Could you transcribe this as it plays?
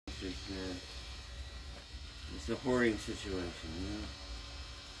It's a hoarding situation, you know?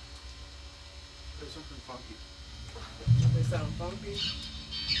 Play something funky. They sound funky.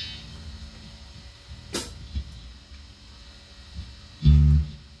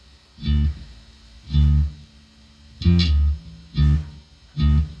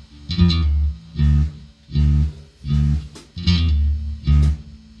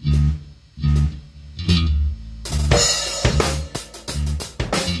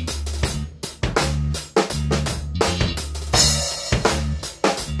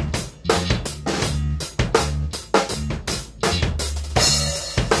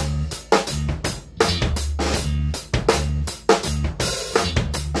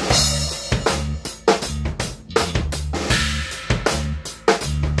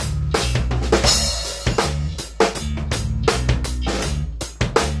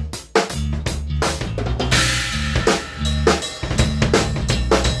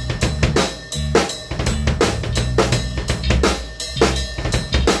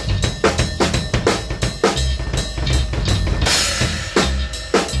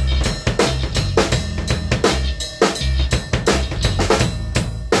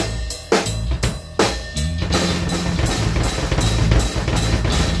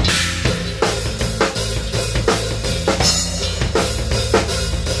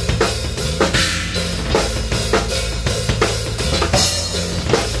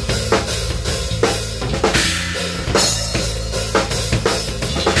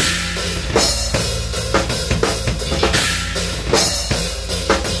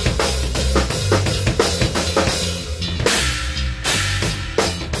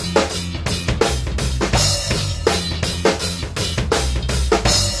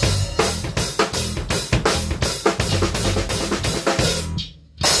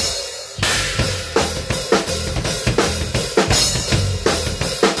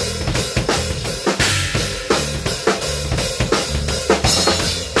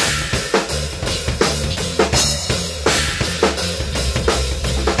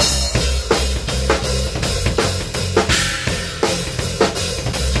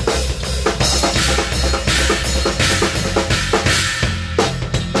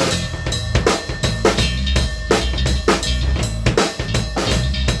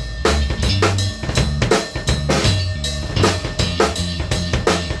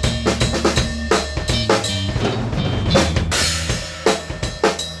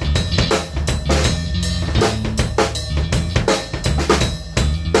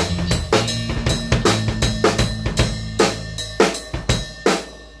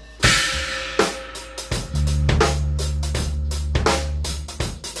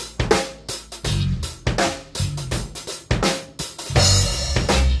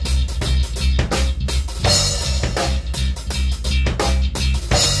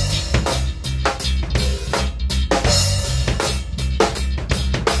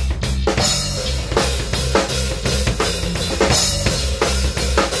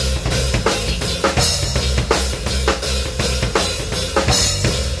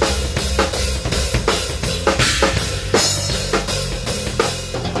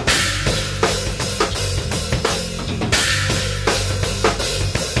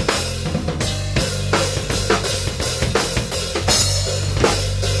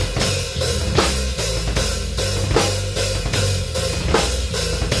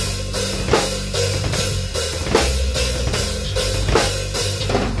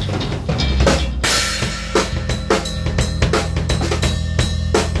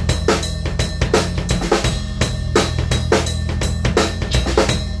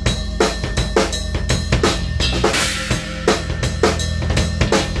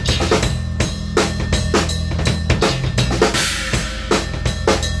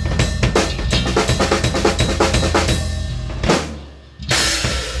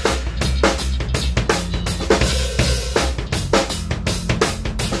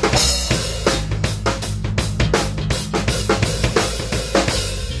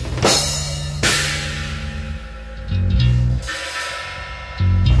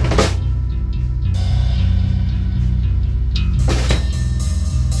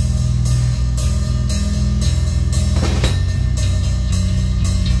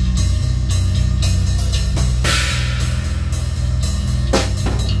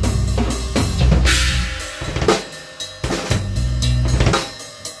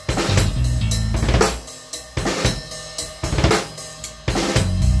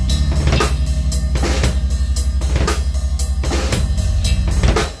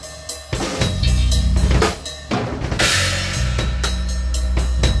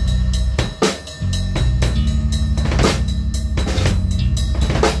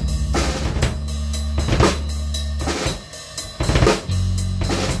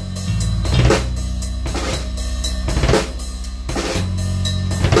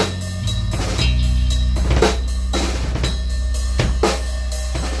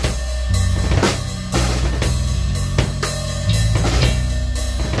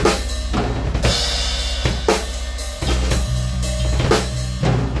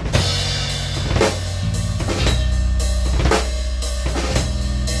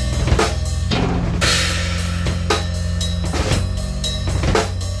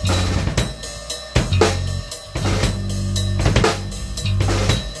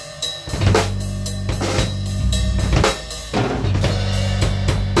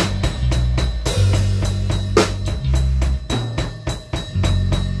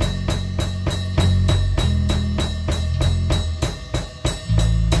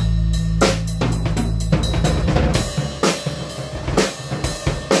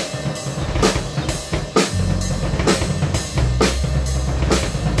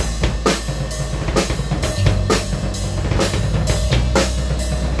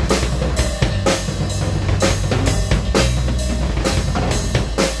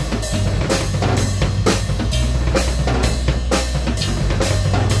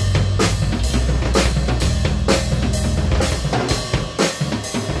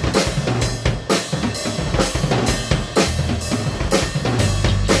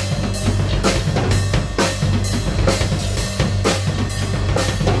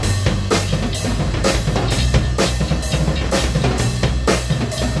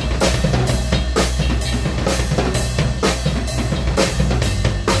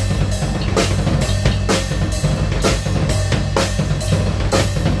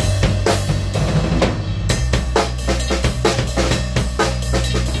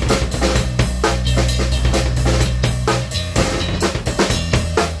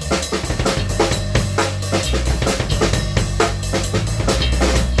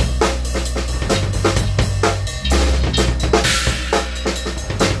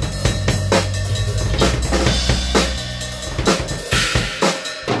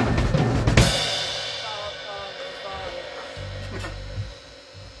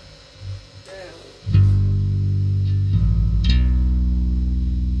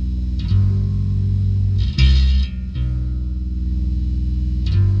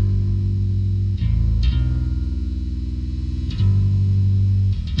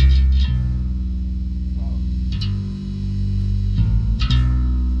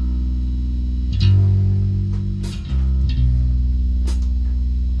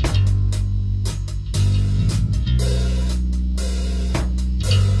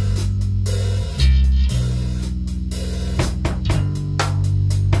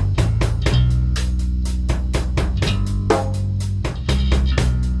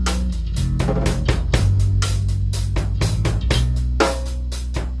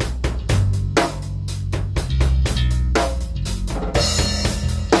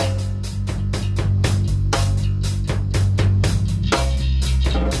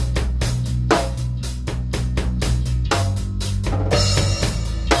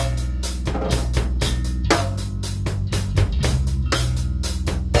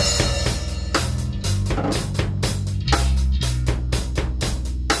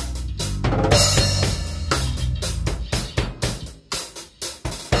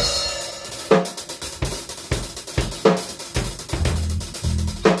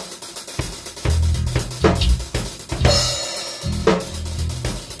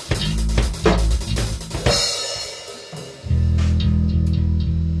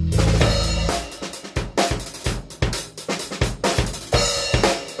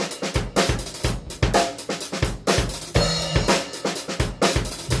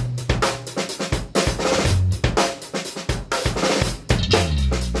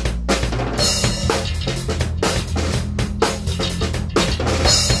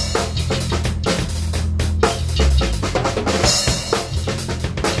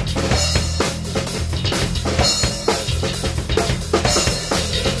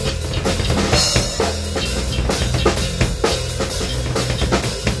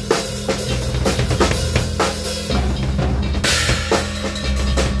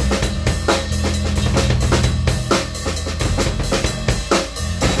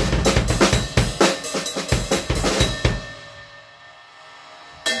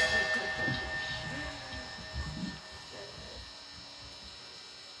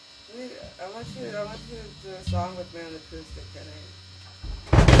 I want you to do a song with me on acoustic, Kenny.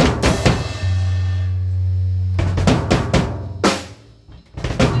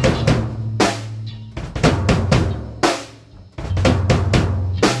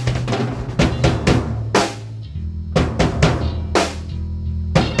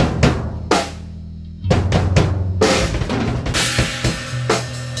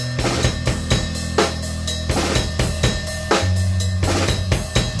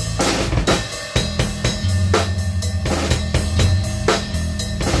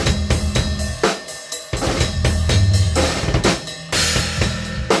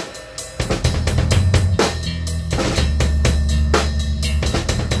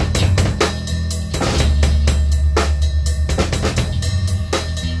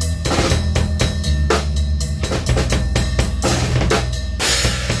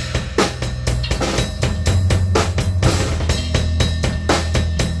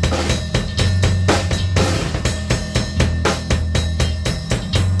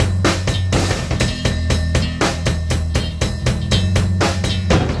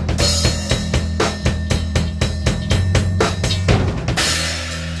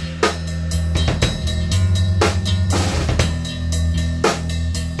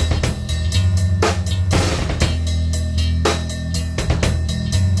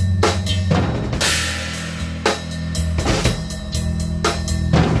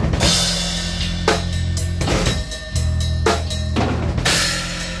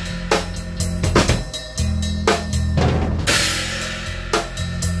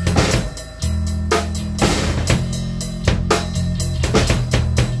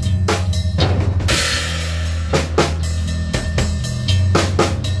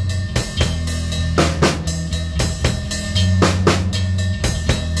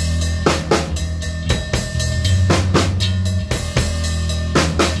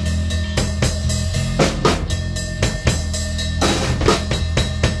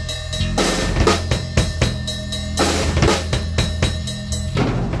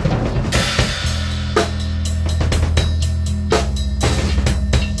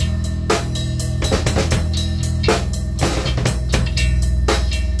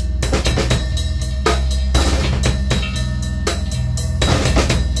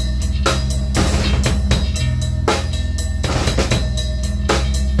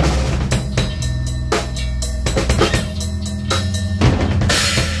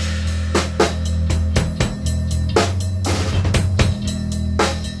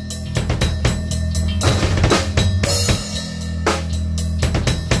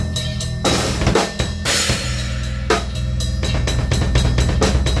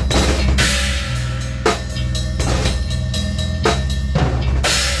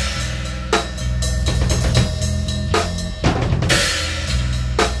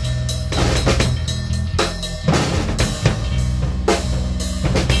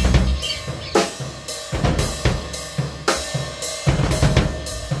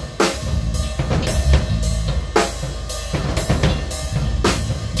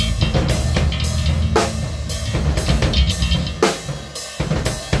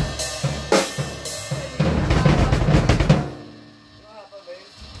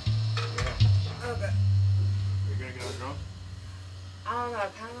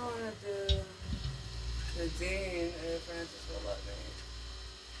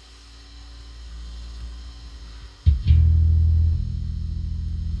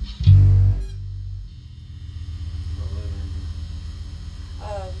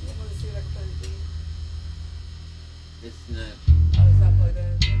 It's not. Oh, it's not plugged in.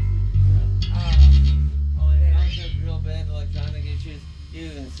 Oh, it sounds real bad electronic issues. You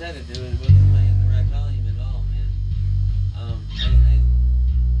even said it, dude. It wasn't playing the right volume at all, man.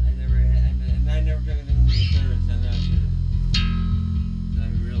 I never had, and I never took it into the service. I'm not sure.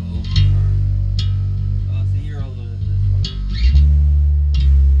 I'm real old car. Oh, it's a year older than this one.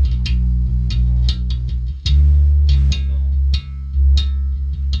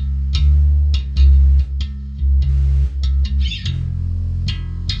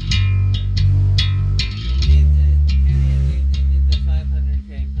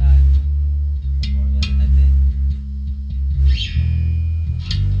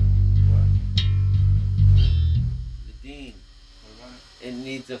 It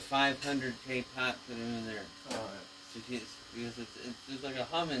needs a 500K pot put in there. Oh, So because there's like a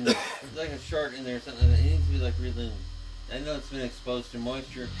hum in there, like a short in there or something. It needs to be like reloomed. I know it's been exposed to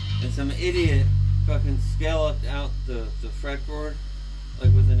moisture, and some idiot fucking scalloped out the fretboard,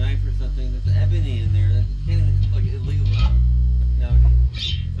 like with a knife or something. There's ebony in there. That you can't even, like, illegal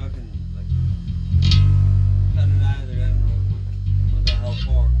nowadays. Fucking, like, cut it out of there. I don't know what the hell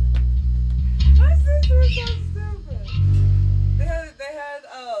for. They're so stupid. They had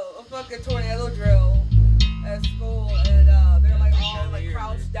a fucking tornado drill at school, and they're like all like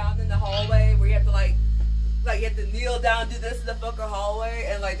crouched down in the hallway where you have to like you have to kneel down, do this in the fucking hallway,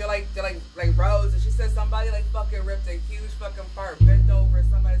 and like they're like rows. And she said somebody like fucking ripped a huge fucking fart, bent over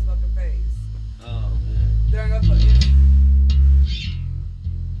somebody's fucking face. Oh man. During a fucking.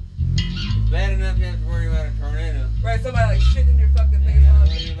 It's bad enough you have to worry about a tornado. Right, somebody like shit in your fucking face. You have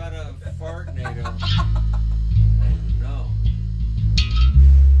to worry about a fartnado. Oh no.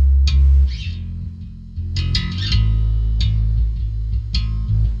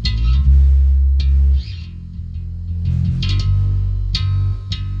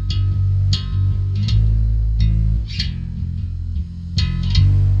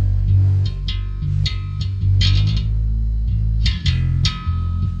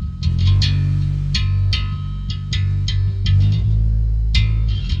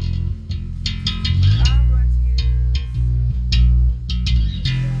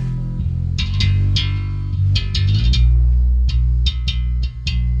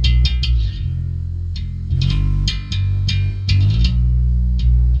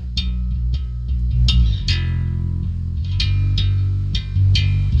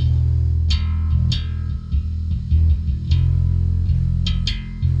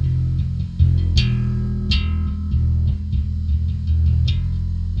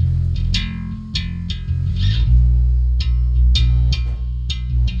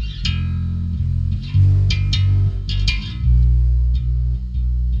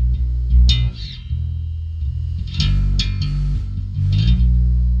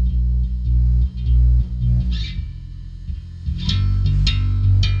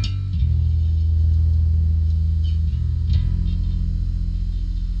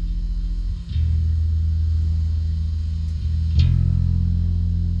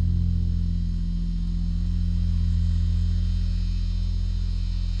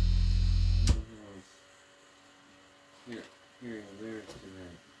 Hearing lyrics to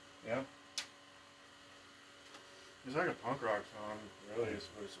that. Yeah. It's like a punk rock song, really, is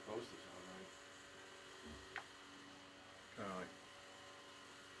what it's supposed to sound like. Kind of like,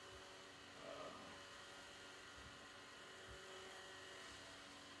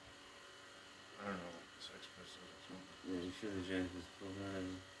 I don't know, Sex Pistols or something. Yeah, you sure the Genesis pulled that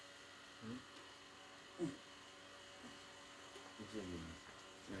in? Hmm?